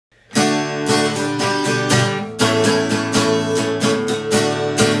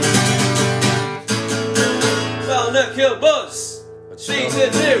Kill Buzz.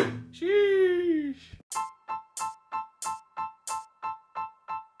 Season 2. Sheesh.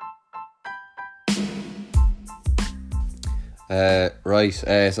 Right,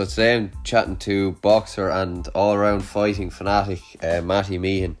 so today I'm chatting to boxer and all-round fighting fanatic Matty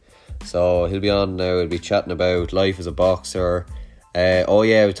Meehan. So he'll be on now, we'll be chatting about life as a boxer. Oh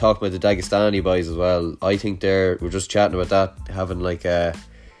yeah, we talked about the Dagestani boys as well. I think we're just chatting about that, having like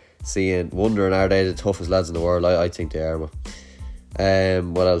wondering, are they the toughest lads in the world? I think they are. But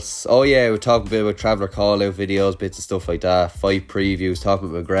what else? Oh yeah, we're talking a bit about Traveller call-out videos, bits of stuff like that, fight previews, talking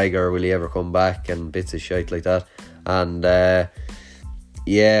about McGregor, will he ever come back, and bits of shit like that. And that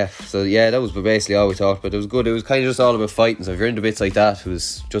was basically all we talked about. It was good. It was kind of just all about fighting, so if you're into bits like that, it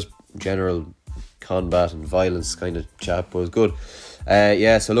was just general combat and violence kind of chat, but it was good.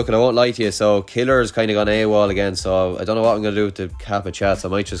 So look, I won't lie to you, so Killer's kind of gone AWOL again, so I don't know what I'm going to do with the Kappa chats. I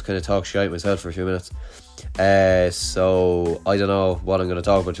might just kind of talk shite myself for a few minutes. So I don't know what I'm going to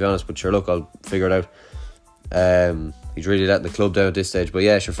talk about, to be honest, but sure, look, I'll figure it out. He's really letting the club down at this stage, but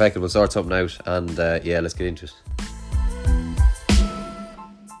yeah, sure, feck it, we'll sort something out, and let's get into it.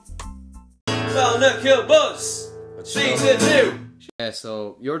 Kill Buzz. Season 2. Yeah,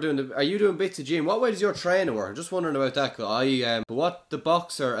 so are you doing bits of gym? What way does your training work? I'm just wondering about that. What the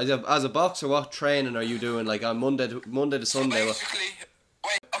boxer, as a boxer, what training are you doing? Like on Monday to Sunday?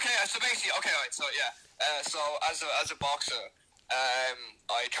 So as a boxer,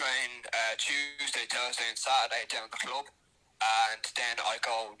 I train Tuesday, Thursday, and Saturday down the club, and then I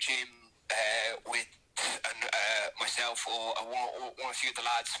go gym with myself or one or a few of the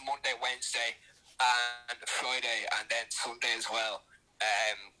lads Monday, Wednesday, and Friday, and then Sunday as well.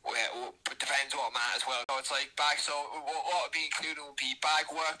 It depends what man as well. So it's like bag. So what would be included would be bag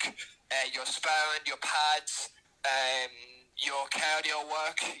work, your sparring, your pads, your cardio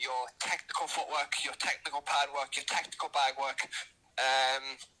work, your technical footwork, your technical pad work, your technical bag work,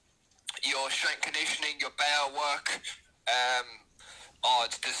 your strength conditioning, your bar work.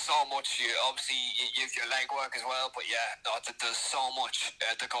 There's so much. Obviously, you have your leg work as well, but there's so much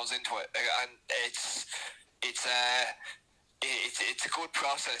that goes into it, and it's a good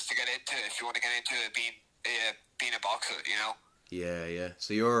process to get into if you want to get into being a boxer, you know. Yeah.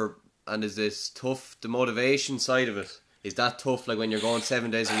 So is this tough? The motivation side of it, is that tough? Like when you're going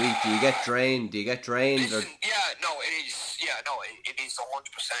 7 days a week, do you get drained? It is. Yeah, no, it is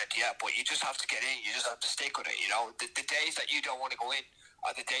 100%. Yeah, but you just have to get in. You just have to stick with it. You know, the days that you don't want to go in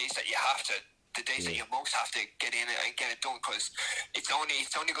are the days that you have to. The days that you most have to get in and get it done, because it's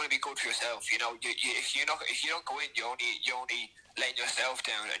only going to be good for yourself. You know, if you don't go in, you only letting yourself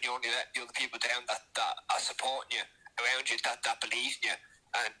down, and you only let the other people down that are supporting you around you, that believe in you,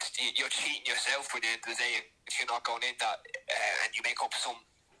 and you're cheating yourself at the end of the day if you're not going in that, and you make up a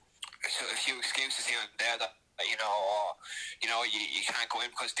few excuses here and there that you can't go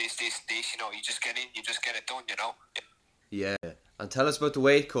in because this, you know, you just get in, you just get it done, you know. Yeah. And tell us about the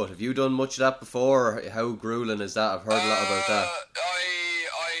weight cut. Have you done much of that before? Or how grueling is that? I've heard a lot about that.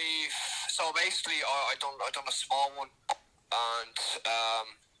 So basically, I done a small one, and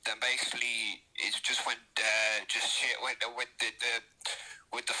then basically it just went shit with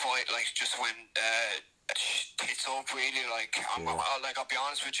the fight, like just went tits up really. Like I'll be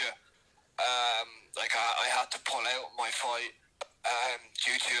honest with you, I had to pull out my fight.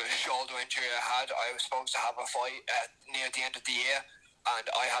 Due to a shoulder injury I had. I was supposed to have a fight near the end of the year, and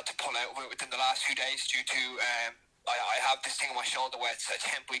I had to pull out within the last few days due to I have this thing on my shoulder where it's a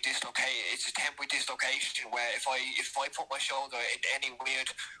temporary dislocation. It's a temporary dislocation where if I put my shoulder in any weird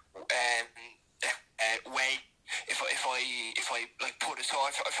way, if I like put it, so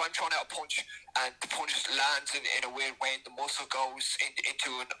if I'm trying out a punch and the punch lands in a weird way and the muscle goes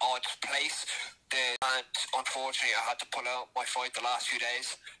into an odd place, and unfortunately I had to pull out my fight the last few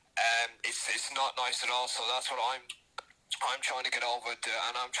days. It's not nice at all, so that's what I'm trying to get over it,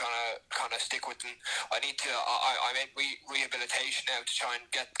 and I'm trying to kind of stick with it. I need to I made rehabilitation now to try and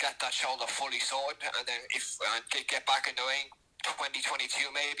get that shoulder fully sorted, and then get back in the ring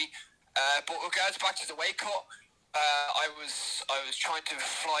 2022 maybe. But regards back to the weight cut, I was trying to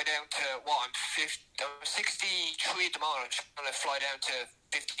fly down to I'm 63 at the moment. I'm trying to fly down to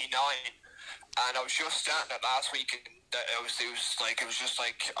 59, and I was just starting it last week, and it was just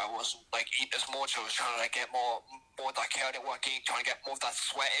like I wasn't like eating as much. I was trying to like get more of that cardio work in, trying to get more of that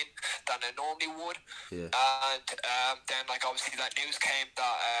sweat in than I normally would. Yeah. And then like obviously that news came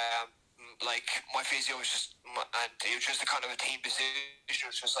that like my physio was just, and it was just a kind of a team decision. It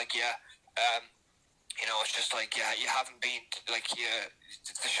was just like you know, it's just like you haven't been like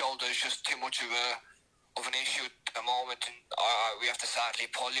the shoulder is just too much of an issue at the moment, and we have to sadly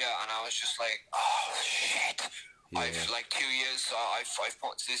pull you. And I was just like, oh shit, I've like 2 years. I've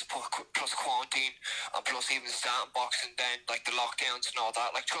put into this plus quarantine and plus even starting boxing. Then like the lockdowns and all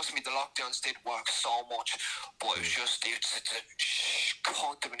that. Like trust me, the lockdowns did work so much, but it was just it's a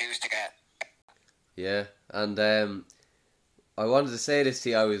cunt of news to get. Yeah, and I wanted to say this to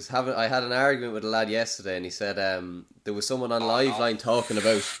you. I had an argument with a lad yesterday, and he said there was someone on Liveline talking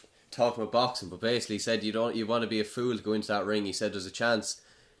about boxing, but basically he said you want to be a fool to go into that ring. He said there's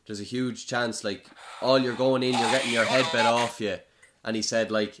a huge chance, like all you're going in, you're getting your head bit off you, and he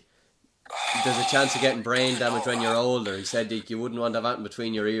said like there's a chance of getting brain damage when you're older. He said like, you wouldn't want to have anything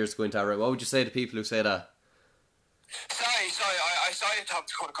between your ears going to that ring. What would you say to people who say that? Sorry, I saw you to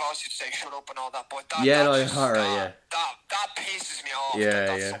come across you to say shut up and all that, but that, yeah, that no, just, alright, that pisses me off. Yeah,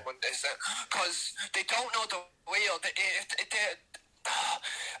 that yeah. Someone is because they don't know the wheel.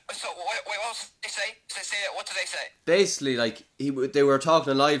 So wait, what did they say? What did they say? Basically, like they were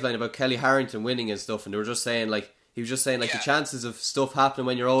talking on Liveline about Kelly Harrington winning and stuff, and they were just saying like he was just saying like the chances of stuff happening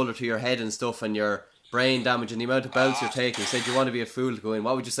when you're older to your head and stuff, and your brain damage and the amount of belts you're taking. He said you want to be a fool to go in.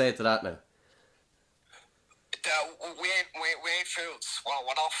 What would you say to that now? We ain't fools. Well,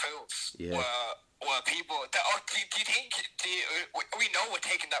 we're not fools. Yeah. We're people. Do you think we know we're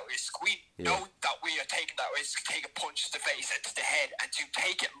taking that risk? We know that we are taking that risk to take a punch to the face and to the head, and to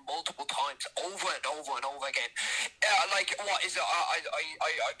take it multiple times over and over and over again. Like what is it?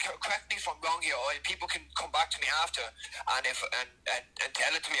 I correct me if I'm wrong here. People can come back to me after and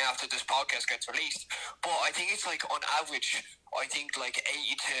tell it to me after this podcast gets released. But I think it's like on average, I think like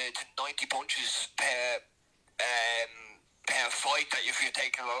 80 to 90 punches per fight that if you're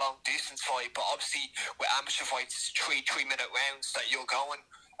taking a long distance fight. But obviously with amateur fights, it's 3-minute rounds that you're going,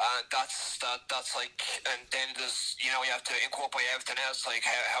 and that's like, and then there's you have to incorporate everything else, like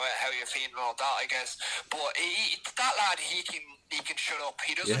how you're feeling and all that, I guess. But that lad, he can shut up.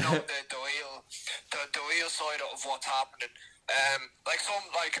 He doesn't know the real side of what's happening. Like some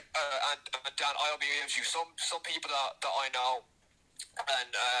and Dan, I'll be honest with you, some people that I know.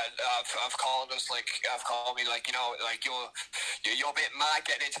 And I've called us like I've called me like like you're a bit mad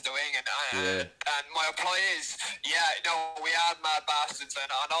getting into the ring, and my reply is we are mad bastards,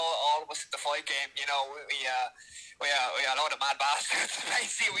 and all of us in the fight game we are a lot of mad bastards.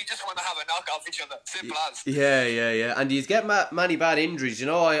 Basically, we just want to have a knock off each other. Simple as. Yeah. And you get many bad injuries.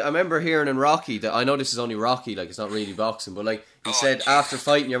 I remember hearing in Rocky that I know this is only Rocky, like it's not really boxing, but like he said after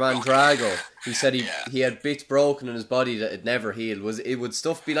fighting your man Drago, he said he had bits broken in his body that had never healed. Would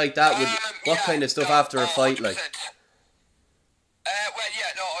stuff be like that? What kind of stuff after a fight 100%. Like?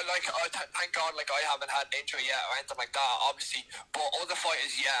 Thank God, like I haven't had an injury yet or anything like that, obviously. But other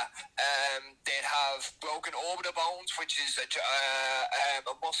fighters, they'd have broken orbital bones, which is a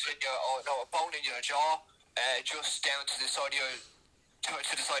muscle in a bone in your jaw, just down to the side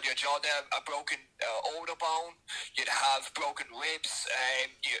of your jaw there, a broken orbital bone. You'd have broken ribs.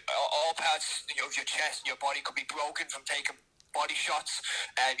 All parts of your chest and your body could be broken from taking body shots.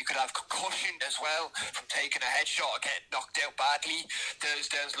 You could have concussion as well from taking a headshot or getting knocked out badly.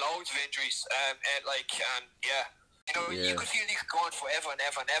 There's loads of injuries. You could feel you could go on forever and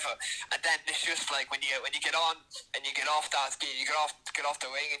ever and ever. And then it's just like when you get on and you get off get off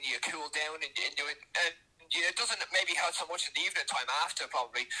the ring and you cool down and it doesn't maybe hurt so much in the evening time after,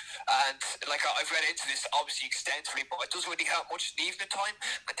 probably. And like I've read into this obviously extensively, but it doesn't really hurt much in the evening time.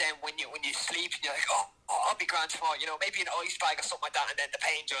 And then when you sleep and you're like, I'll be grand tomorrow, maybe an ice bag or something like that, and then the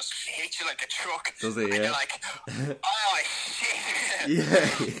pain just hits you like a truck. Does it? And yeah. you're like, oh shit.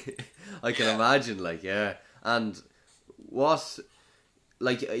 Yeah. I can imagine, like, yeah. And what,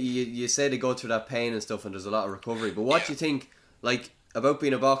 like, you say they go through that pain and stuff, and there's a lot of recovery. But what do you think, like, about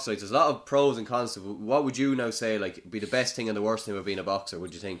being a boxer? Like, there's a lot of pros and cons. What would you now say, like, be the best thing and the worst thing about being a boxer?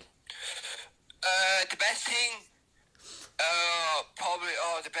 Would you think? The best thing, probably.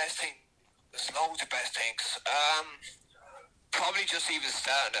 The best thing. There's loads of best things. Probably just even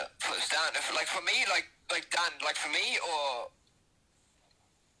starting it. Like for me, like Dan, like for me, or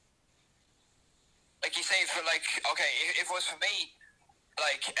like you say, for like if it was for me.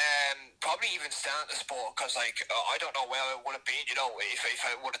 Like, probably even starting the sport, because, like, I don't know where I would have been, if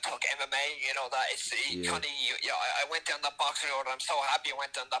I would have took MMA, that it's kind of, I went down that boxing road, and I'm so happy I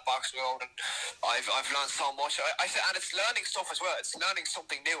went down that boxing road, and I've learned so much. I said, and it's learning stuff as well. It's learning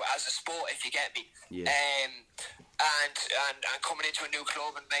something new as a sport, if you get me. Yeah. And coming into a new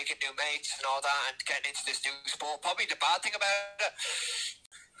club and making new mates and all that, and getting into this new sport. Probably the bad thing about it,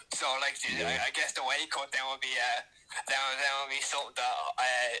 So like, I guess the weight cut then would be something that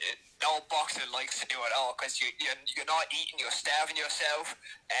no boxer likes to do at all, because you're not eating, you're starving yourself,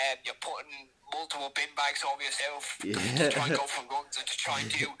 and you're putting multiple bin bags over yourself to try and go for runs and to try and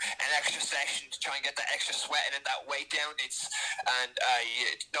do an extra session to try and get that extra sweating and that weight down. You're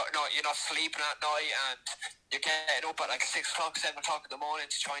not sleeping at night, and you're getting up at like 6 o'clock, 7 o'clock in the morning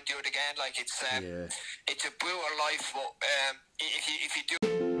to try and do it again. Like it's a brutal life, but if you do.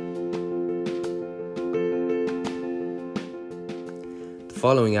 The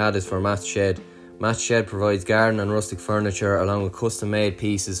following ad is for Matt's Shed. Matt's Shed provides garden and rustic furniture along with custom-made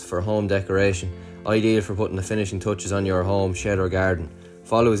pieces for home decoration, ideal for putting the finishing touches on your home, shed or garden.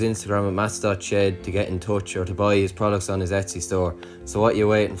 Follow his Instagram at matts.shed to get in touch or to buy his products on his Etsy store. So what are you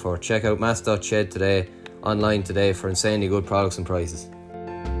waiting for? Check out matts.shed today, online today, for insanely good products and prices.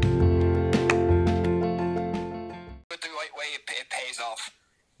 But the right way, it pays off.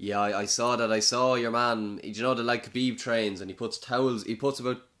 Yeah, I saw that. I saw your man, you know, the like Khabib trains, and he puts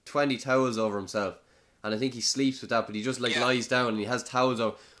about 20 towels over himself, and I think he sleeps with that, but he just lies down and he has towels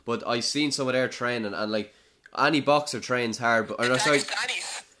over. But I've seen some of their training, and like any boxer trains hard, but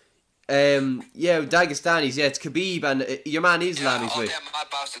Dagestanis. Dagestanis, it's Khabib and your man Islam. They're mad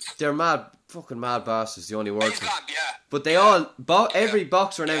bastards. They're fucking mad bastards. The only word. Islam, But they every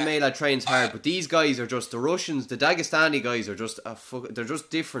boxer now made that trains hard, but these guys are just the Russians. The Dagestani guys are just they're just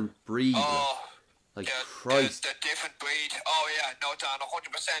different breed. Like Christ. They're different breed. Oh yeah, no doubt,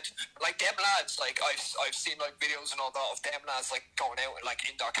 100%. Like them lads, like I've seen like videos and all that of them lads like going out and like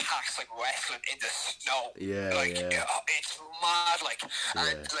in their cacks, like wrestling in the snow. It's mad, like,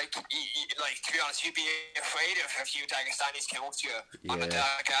 and like to be honest, you'd be afraid if a few Dagestanis came up to you on a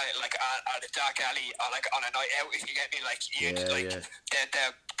dark alley, like at a dark alley, or like on a night out. If you get me, like they're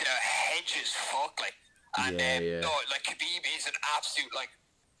hedges, fuck, like, and no, like Khabib is an absolute like.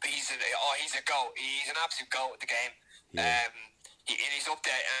 He's a goat. He's an absolute goat at the game. He's up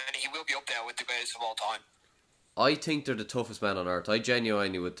there, and he will be up there with the greatest of all time. I think they're the toughest men on earth. I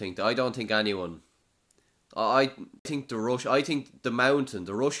genuinely would think that. I don't think anyone. I think the Russian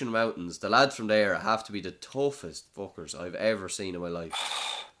mountains, the lads from there have to be the toughest fuckers I've ever seen in my life.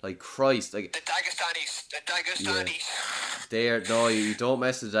 Like Christ, like the Dagestanis. You don't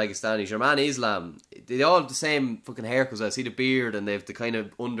mess with the Dagestanis. Your man Islam, they all have the same fucking haircuts. I see the beard, and they have the kind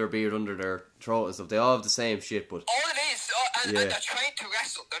of underbeard under their throat and stuff. They all have the same shit, but all it is, and they're trained to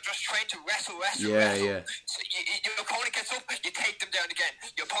wrestle. They're just trained to wrestle. So your opponent gets up, you take them down again.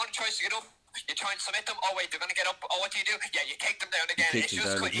 Your opponent tries to get up, you try and submit them. Oh wait, they're gonna get up. Oh, what do? Yeah, you take them down again. It's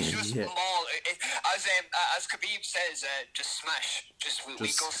just small. As Khabib says, just smash. We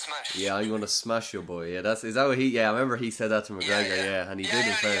go smash. Yeah, I'm gonna smash your boy. Yeah, is that what he? Yeah, I remember he said that to McGregor. And he did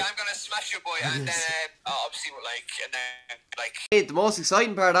in fact. Yeah, I'm gonna smash your boy, and then obviously the most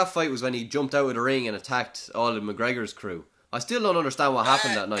exciting part of that fight was when he jumped out of the ring and attacked all of McGregor's crew. I still don't understand what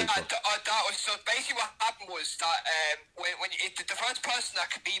happened that night. That was so basically what happened was that the first person that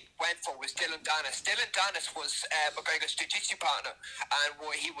Khabib went for was Dylan Dennis. Dylan Dennis was McGregor's jiu-jitsu partner, and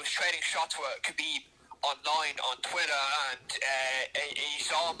he was trading shots with Khabib online on Twitter, and he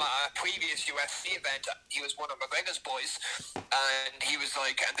saw him at a previous UFC event. He was one of McGregor's boys, and he was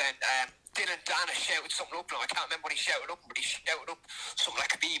like, and then Dylan Dennis shouted something up. I can't remember what he shouted up, but he shouted up something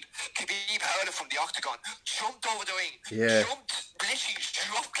like Khabib. Khabib heard it from the octagon, jumped over the ring, literally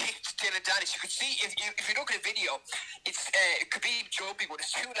drop kicked Dylan Dennis. You could see if you look at the video, it's Khabib jumping with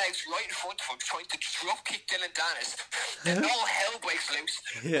his two legs right in front of him, trying to drop kick Dylan Dennis. Then all hell breaks loose.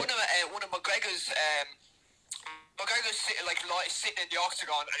 One of McGregor's sitting in the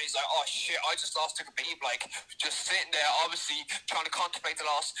octagon, and he's like, oh shit, I just lost to Khabib, like, just sitting there, obviously trying to contemplate the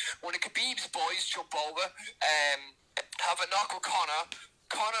loss. One of Khabib's boys jump over, have a knock with Conor.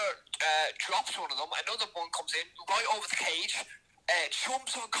 Conor drops one of them, another one comes in, right over the cage,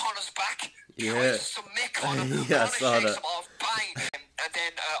 jumps on Conor's back, tries to submit Conor. Conor shakes him off, bang, and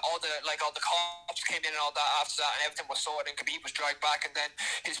then all the cops came in and all that after that, and everything was sorted, and Khabib was dragged back, and then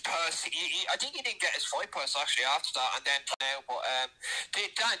his purse, I think he didn't get his fight purse actually after that, and then now, but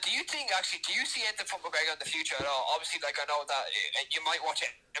Dan, do you see anything from McGregor in the future at all? Obviously, like, I know that you might watch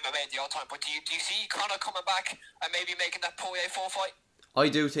it MMA the all time, but do you see Conor coming back and maybe making that Poirier 4 fight? I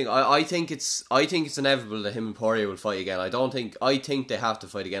do think I think it's inevitable that him and Poirier will fight again. I think they have to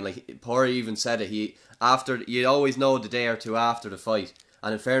fight again. Like Poirier even said it. You always know the day or two after the fight.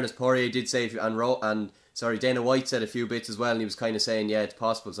 And in fairness, Poirier did say Dana White said a few bits as well, and he was kind of saying it's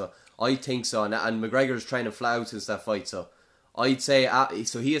possible. So I think so. And McGregor's training flat out since that fight. So I'd say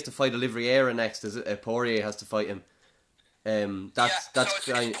so he has to fight Oliveira next. Poirier has to fight him. That's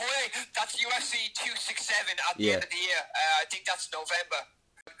Poirier, that's UFC 267 at the end of the year. I think that's November.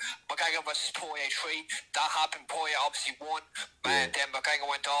 McGregor versus Poirier 3. That happened. Poirier obviously won. And then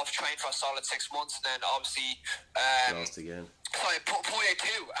McGregor went off, trained for a solid 6 months, and then obviously lost again. Sorry, Poirier 2,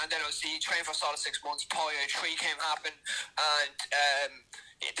 and then obviously he trained for a solid 6 months. Poirier 3 came happen, and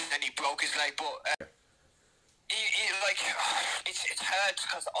then he broke his leg. But it's hard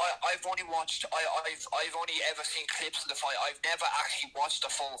because I've only watched. I've only ever seen clips of the fight. I've never actually watched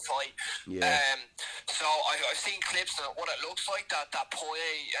the full fight. Yeah. So I've seen clips of what it looks like. That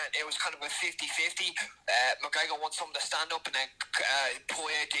Poirier, and it was kind of a 50-50. McGregor won some of the stand up, and then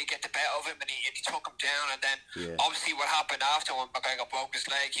Poirier did get the better of him, and he took him down. And then obviously what happened after when McGregor broke his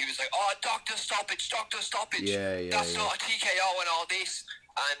leg, he was like, "Oh, doctor stoppage, doctor stoppage. That's not a TKO and all this."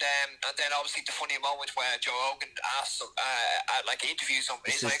 And then obviously the funny moment where Joe Rogan asked him, interviews him,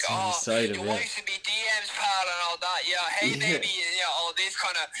 he's like, "Oh, you always send me DMs, pal, and all that. Yeah, hey baby, all this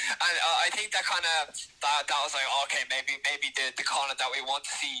kind of." And I think that kind of that was like, okay, maybe the content that we want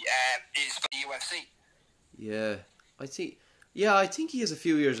to see is for the UFC. Yeah, I think. Yeah, I think he has a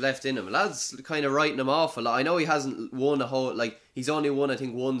few years left in him. Lads kind of writing him off a lot. I know he hasn't won a whole, he's only won, I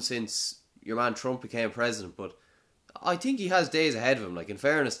think, one since your man Trump became president, but I think he has days ahead of him. In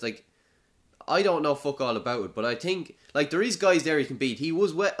fairness, I don't know fuck all about it, but I think there is guys there he can beat. He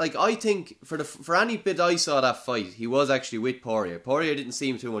was I think for any bit I saw that fight, he was actually with Poirier. Poirier didn't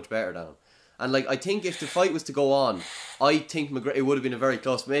seem too much better than him, and I think if the fight was to go on, I think it would have been a very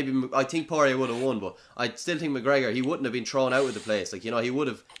close. Maybe I think Poirier would have won, but I still think McGregor, he wouldn't have been thrown out of the place. He would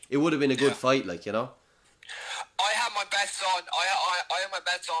have. It would have been a good fight. I have my bets on. I have my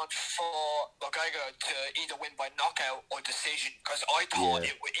bets on for McGregor to either win by knockout or decision, because I thought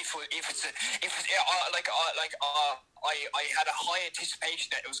I had a high anticipation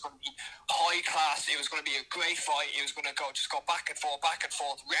that it was going to be high class. It was going to be a great fight. It was going to go back and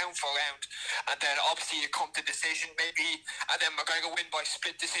forth, round for round, and then obviously it come to decision maybe, and then McGregor win by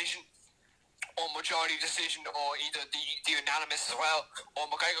split decision, or majority decision, or either the unanimous as well, or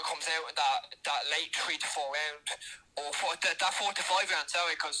McGregor comes out in that late 3 to 4 round, or that 4 to 5 round.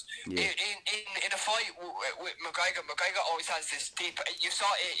 Sorry, because in a fight with McGregor always has this dip. You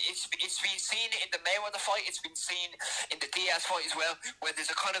saw it. It's been seen in the Mayweather fight. It's been seen in the Diaz fight as well, where there's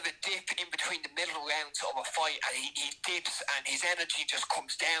a kind of a dip in between the middle rounds of a fight, and he dips, and his energy just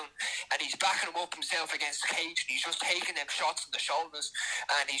comes down, and he's backing him up himself against the cage, and he's just taking them shots in the shoulders,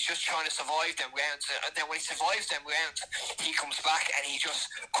 and he's just trying to survive them rounds. And then when he survives them rounds, he comes back, and he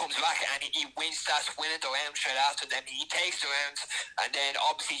just comes back, and he wins that winning the round straight after. Then he takes the rounds, and then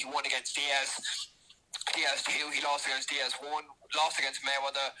obviously he won against Diaz 2, he lost against Diaz 1, lost against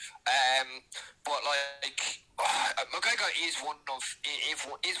Mayweather, but McGregor is one of if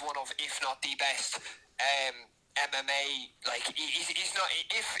not the best MMA. He's not,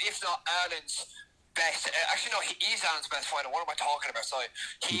 if not Ireland's best. Actually, no, he is Ireland's best fighter. What am I talking about? Sorry,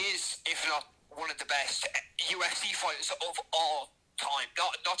 he is, if not one of the best UFC fighters of all time.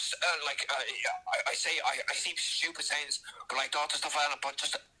 Not just I seem stupid saying this, but not just of Ireland, but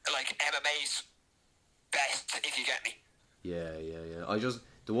just MMA's best, if you get me. Yeah.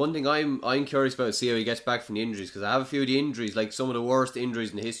 The one thing I'm curious about is see how he gets back from the injuries, because I have a few of the injuries, some of the worst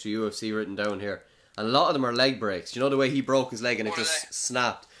injuries in the history of UFC written down here, and a lot of them are leg breaks. You know the way he broke his leg and it just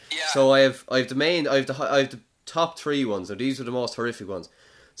snapped. Yeah. So I have the top 3 ones. So these were the most horrific ones.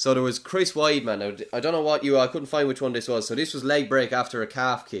 So there was Chris Weidman. Now, I don't know I couldn't find which one this was. So this was leg break after a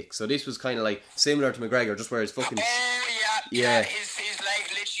calf kick. So this was kind of similar to McGregor, just where his fucking... Oh, yeah. His leg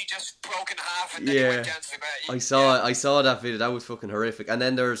literally just broke in half, and then he went down to the ground. I saw that video. That was fucking horrific. And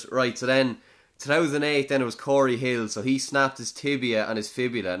then there's... Right, so then... 2008, then it was Corey Hill. So he snapped his tibia and his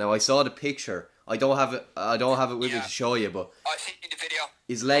fibula. Now, I saw the picture. I don't have it with me to show you, but... I've seen the video.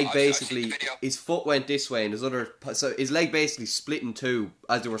 His leg basically... His foot went this way, and so his leg basically split in 2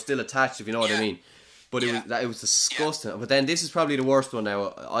 as they were still attached, if you know what I mean. But it was disgusting. But then this is probably the worst one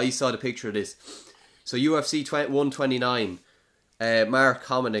now. I saw the picture of this. So UFC 129, Mark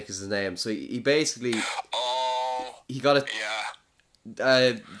Hominick is his name. So he basically... He got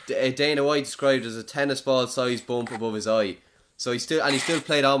a... Dana White described as a tennis ball sized bump above his eye. So he still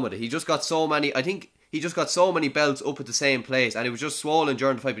played on with it. He just got so many... I think he just got so many belts up at the same place, and it was just swollen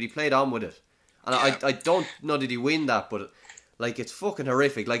during the fight, but he played on with it. And I don't know did he win that, but it's fucking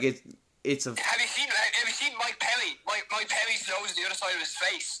horrific. It's a... Have you seen Mike Perry? Mike Perry's nose on the other side of his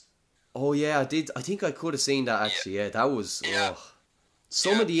face. Oh yeah, I did. I think I could have seen that actually. Yeah, that was...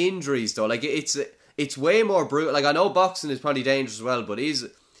 Some of the injuries though, it's way more brutal. I know boxing is probably dangerous as well, but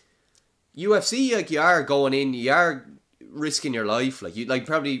UFC, you are going in, you are risking your life. You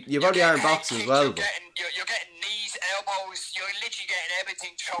probably are in boxing as well. You're getting knees, elbows. You're literally getting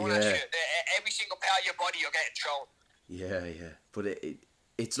everything thrown at you. Every single part of your body, you're getting thrown. Yeah. But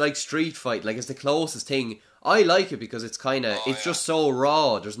it's like street fight. Like, it's the closest thing. I like it because it's kind of it's just so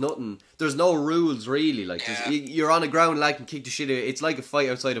raw. There's no rules really. Like, you're on the ground, like, and kick the shit out. It's like a fight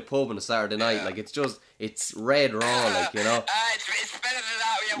outside a pub on a Saturday night. Like, it's red raw, like, you know. It's better than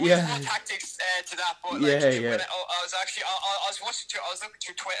that. Yeah, more tactics to that. But like, I was looking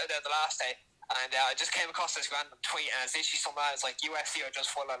through Twitter there the last day. And I just came across this random tweet, and it's literally some lads like UFC are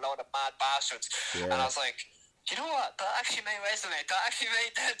just full of a load of mad bastards. And I was like, you know what? That actually may resonate. That actually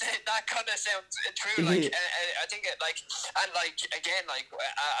made that kind of sound true. Like, I think it, like, and like again, like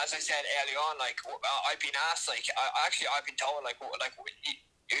as I said earlier on, like I've been asked, like I've been told, like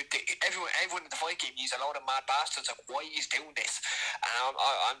everyone in the fight game is a load of mad bastards. Like, why he's doing this? And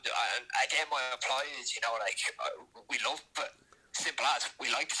I'm again, my reply is, you know, like, we love it. Simple as, we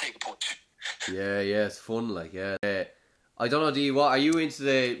like to take a punch. Yeah, it's fun, like, yeah. I don't know, are you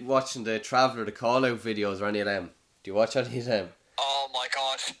into watching the Traveller, the Call-Out videos or any of them? Do you watch any of them? Oh my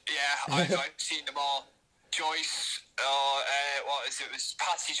god, yeah, I've seen them all. Joyce, what is it? It was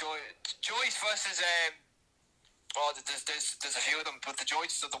Patsy Joyce versus, there's a few of them, but the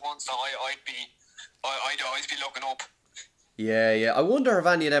Joyces are the ones that I'd always be looking up. Yeah. I wonder if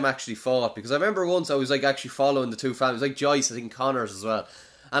any of them actually fought, because I remember once I was like actually following the two families, like Joyce, I think Connors as well.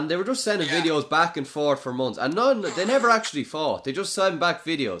 And they were just sending videos back and forth for months. And they never actually fought. They just sent back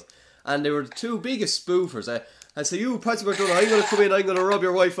videos. And they were the two biggest spoofers. And so, you, Patsy McDonald, I'm going to come in, I'm going to rub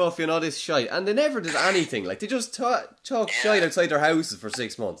your wife off you and all this shite. And they never did anything. Like, they just talk shite outside their houses for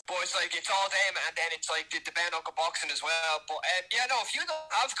 6 months. But it's like, it's all them, and then it's like the bare knuckle boxing as well. But a few of them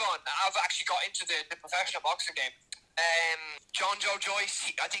have actually got into the professional boxing game. John Joe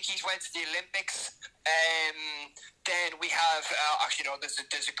Joyce, I think he's went to the Olympics. Then we have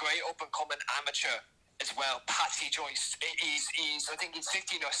there's a great up and coming amateur as well, Patsy Joyce. I think he's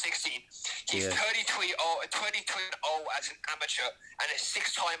 15 or 16. He's 33-0 as an amateur and a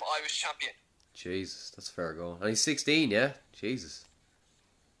 6-time Irish champion. Jesus, that's fair going. And he's 16, yeah? Jesus.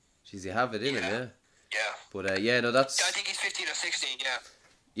 Jeez, you have it in him, yeah. Yeah. But that's. I think he's 15 or 16, yeah.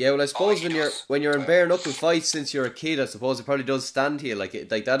 Yeah, well, I suppose when you're in bare knuckle fights since you're a kid, I suppose it probably does stand to you. Like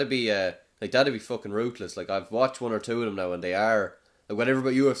that'd be fucking ruthless. Like, I've watched one or two of them now, and they are like, whatever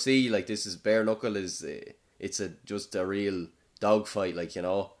about UFC. Like, this is bare knuckle it's just a real dog fight, like, you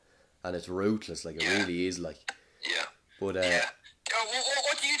know, and it's ruthless. Like, it really is, like. Yeah. But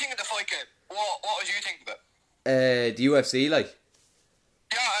what do you think of the fight game? What would you think of the it? UFC, like.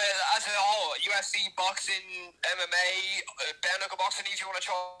 Yeah, as a whole, UFC, boxing, MMA, bare knuckle boxing, if you want to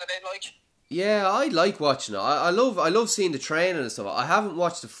try it in, like. Yeah, I like watching it. I love seeing the training and stuff. I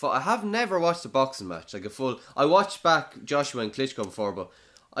have never watched a boxing match, like a full. I watched back Joshua and Klitschko before, but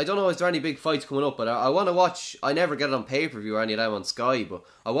I don't know, is there any big fights coming up? But I want to watch. I never get it on pay-per-view or any of them on Sky, but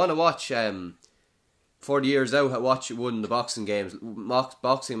I want to watch. 40 years out, I watch one of the boxing games,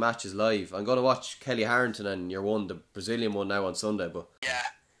 boxing matches live. I'm going to watch Kelly Harrington and your one, the Brazilian one, now on Sunday. But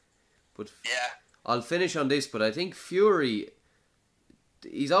I'll finish on this. But I think Fury,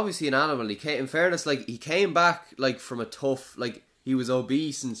 he's obviously an animal. In fairness, like, he came back like from a tough, like, he was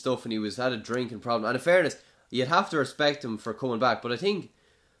obese and stuff, and he had a drinking problem. And in fairness, you'd have to respect him for coming back. But I think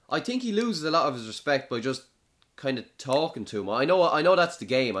he loses a lot of his respect by just kind of talking to him. I know that's the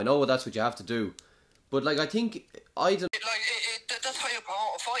game. I know that's what you have to do. But, like, I think that's how you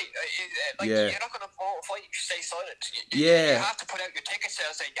promote a fight. You're not going to promote a fight if you stay silent. You have to put out your ticket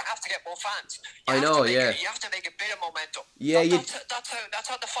sales. You have to get more fans. You have to make a bit of momentum. Yeah, that's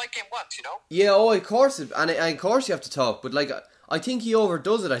how the fight game works, you know. Yeah, of course, and of course you have to talk. But, like, I think he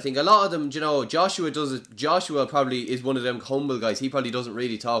overdoes it. I think a lot of them, you know, Joshua does it. Joshua probably is one of them humble guys. He probably doesn't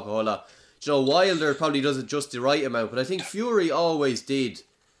really talk a whole lot. You know, Wilder probably does it just the right amount. But I think Fury always did.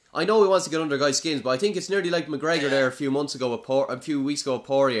 I know he wants to get under guys' skins, but I think it's nearly like McGregor there a few weeks ago with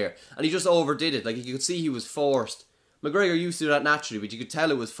Poirier, and he just overdid it. Like, you could see he was forced. McGregor used to do that naturally, but you could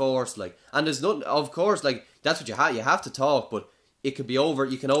tell it was forced. Like, and there's nothing. Of course, like, that's what you have. You have to talk, but it could be over.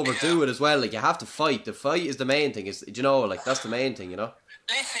 You can overdo it as well. Like, you have to fight. The fight is the main thing. It's, you know, like, that's the main thing. You know.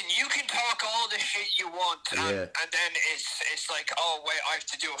 Listen, you can talk all the shit you want, and then it's like, oh wait, I have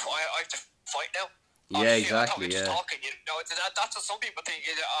to do it. I have to fight now. Yeah, exactly. Yeah. Talking, you know, that's what some people think.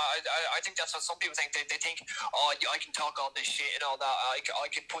 I think that's what some people think. They think, oh, I can talk all this shit and all that. I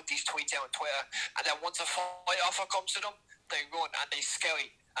can put these tweets out on Twitter, and then once a fight offer comes to them, they run and they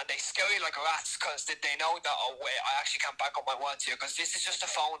scurry. and they scurry like rats because they know that, oh wait, I actually can't back up my words here because this is just a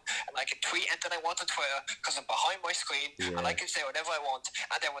phone and I can tweet anything I want on Twitter because I'm behind my screen and I can say whatever I want.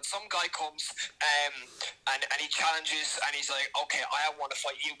 And then when some guy comes and he challenges and he's like, okay, I want to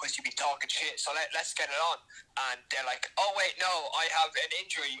fight you because you've been talking shit, so let's get it on. And they're like, oh wait, no, I have an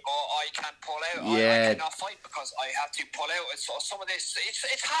injury or I can't pull out. I cannot fight because I have to pull out. And so some of this,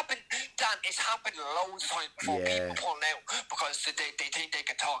 it's happened, Dan, it's happened loads of times before, people pulling out because they think they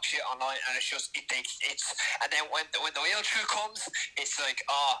can talk shit online, and it's just and then when the real truth comes, it's like,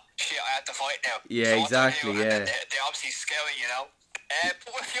 oh shit, I have to fight now. Yeah, so exactly. Yeah, they're obviously scary, you know.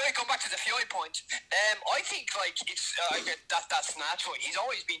 But with Fury, come back to the Fury point. I think like it's that's natural. He's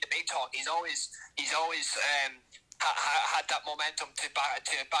always been the big talk. He's always had that momentum to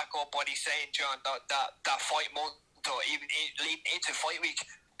back up what he's saying during that fight month or even leading into fight week.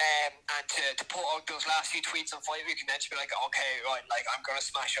 And to put out those last few tweets on fight week and then to be like, okay, right, like I'm gonna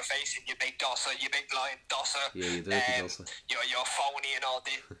smash your face in, you big dosser, you big lion dosser. Yeah, you dirty dosser. You're phony and all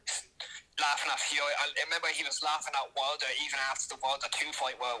this. Laughing at Fury. I remember he was laughing at Wilder even after the Wilder 2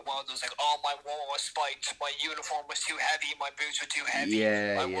 fight where Wilder was like, oh, my wall was spiked, my uniform was too heavy, my boots were too heavy,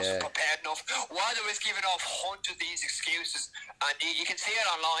 I wasn't prepared enough. Wilder was giving off hundreds of these excuses, and you can see it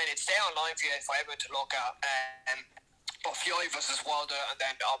online. It's there online for everyone to look at. But Fury versus Wilder, and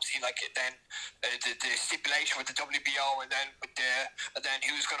then obviously the stipulation with the WBO, and then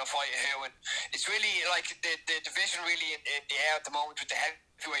who's going to fight who, and it's really like the division really in the air at the moment with the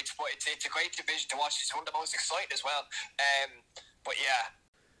heavyweights. But it's a great division to watch. It's one of the most exciting as well. But yeah.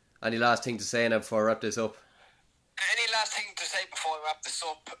 Any last thing to say now before I wrap this up? Any last thing to say before we wrap this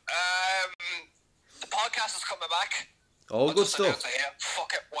up? The podcast is coming back. Oh, good stuff.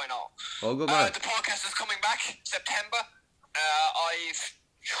 Fuck it, why not? Oh, good man. The podcast is coming back September. I've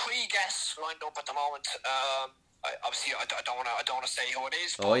 3 guests lined up at the moment. I don't want to say who it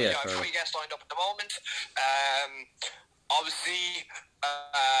is. But I have 3 guests lined up at the moment.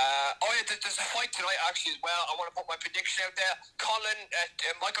 There's a fight tonight actually as well. I want to put my prediction out there.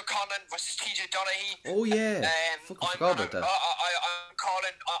 Michael Conlan versus TJ Donaghy. Oh yeah. I forgot about that. I'm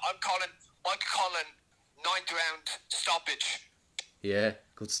calling Michael Conlan 9th round stoppage. Yeah,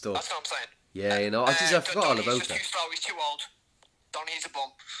 good stuff. That's what I'm saying. Yeah, you know, I forgot all about that. He's too old. Donnie's a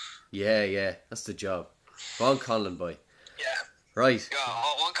bum. Yeah, that's the job. Ron Conlan, boy. Yeah. Right. Yeah,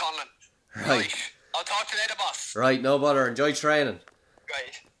 Ron Conlan. Right. I'll talk to you later, boss. Right, no bother. Enjoy training.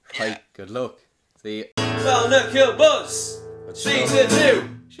 Great. Right, Yeah. good luck. See you. Well, kill buzz. 3 to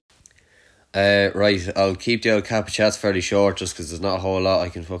 2. Right, I'll keep the old cap of chats fairly short just because there's not a whole lot I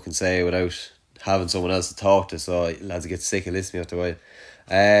can fucking say without having someone else to talk to, so lads get sick of listening after a while.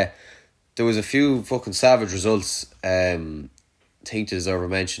 There was a few fucking savage results think to deserve a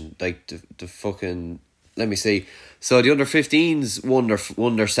mention, like the fucking, let me see. So the under 15s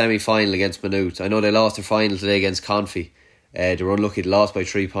won their semi-final against Maynooth. I know they lost their final today against Confi. They were unlucky, they lost by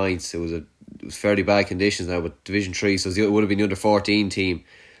 3 points. It was fairly bad conditions now, but Division 3, so it would have been the under 14 team.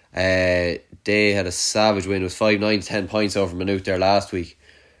 They had a savage win. It was 5-9 to 10 points over Maynooth there last week.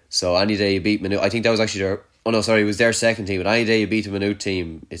 So any day you beat Maynooth, I think that was actually it was their second team, but any day you beat a Maynooth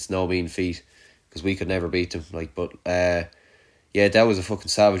team, it's no mean feat, because we could never beat them. Yeah, that was a fucking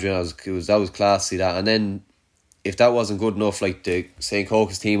savage win. That was class to see that. And then if that wasn't good enough, like the St.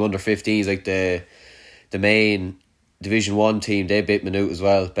 Cocos team under 15s, like the main Division 1 team, they beat Maynooth as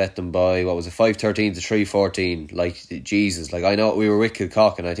well, bet them by 5-13 to 3-14. Like, Jesus, like I know we were with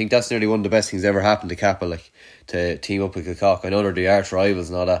Kilcock, and I think that's nearly one of the best things ever happened to Kappa, like to team up with Kilcock. I know they're the arch rivals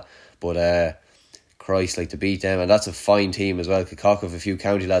and all that, but Christ, like to beat them, and that's a fine team as well. Kilcock have a few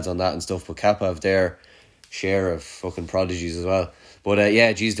county lads on that and stuff, but Kappa have their share of fucking prodigies as well. But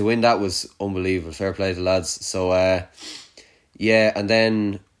to win that was unbelievable. Fair play to the lads. So and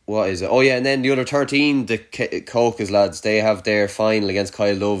then what is it? Oh yeah, and then the other 13, the Cocos lads, they have their final against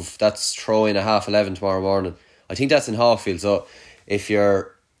Kyle Love. That's throwing at 11:30 tomorrow morning. I think that's in Hawfield. So if you've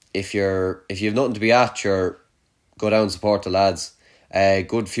nothing to be at, go down and support the lads.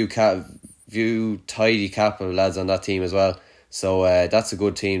 Good few tidy capital lads on that team as well. So that's a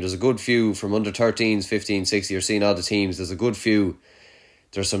good team. There's a good few from under 13s, 15, 16. You're seeing all the teams. There's a good few.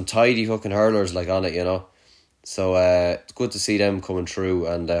 There's some tidy fucking hurlers like on it, you know. So it's good to see them coming through,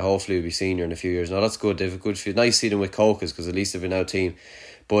 and hopefully we'll be senior in a few years. Now that's good. They've a good few. Nice to see them with Cocos, because at least they've been out team.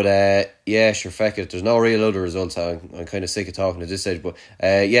 But sure, feck it. There's no real other results. I'm kind of sick of talking at this stage. But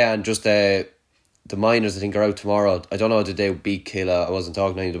and just the minors I think are out tomorrow. I don't know, did they beat Killa? I wasn't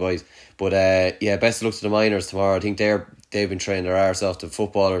talking to any of the boys. But best of luck to the minors tomorrow. I think they've been training their arse off, the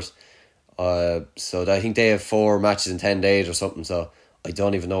footballers. So I think they have 4 matches in 10 days or something. So I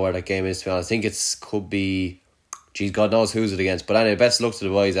don't even know where that game is, to be honest. I think it could be geez, God knows who's it against. But anyway, best of luck to the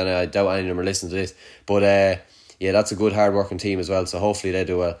boys, and I doubt any of them are listening to this. But yeah, that's a good hard working team as well, so hopefully they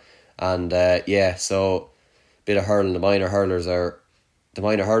do well. And yeah, so bit of hurling. The minor hurlers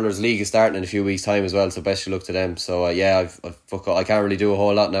league is starting in a few weeks' time as well, so best of luck to them. So yeah, I can't really do a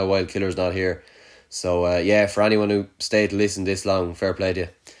whole lot now while Killer's not here. So yeah, for anyone who stayed to listen this long, fair play to you.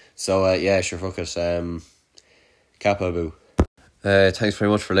 So yeah, sure, fuck it. Kappa boo. Thanks very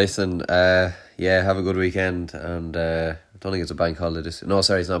much for listening. Yeah, have a good weekend, and I don't think it's a bank holiday. No,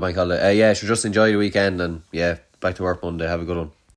 sorry, it's not a bank holiday. Yeah, sure, just enjoy the weekend, and yeah, back to work Monday. Have a good one.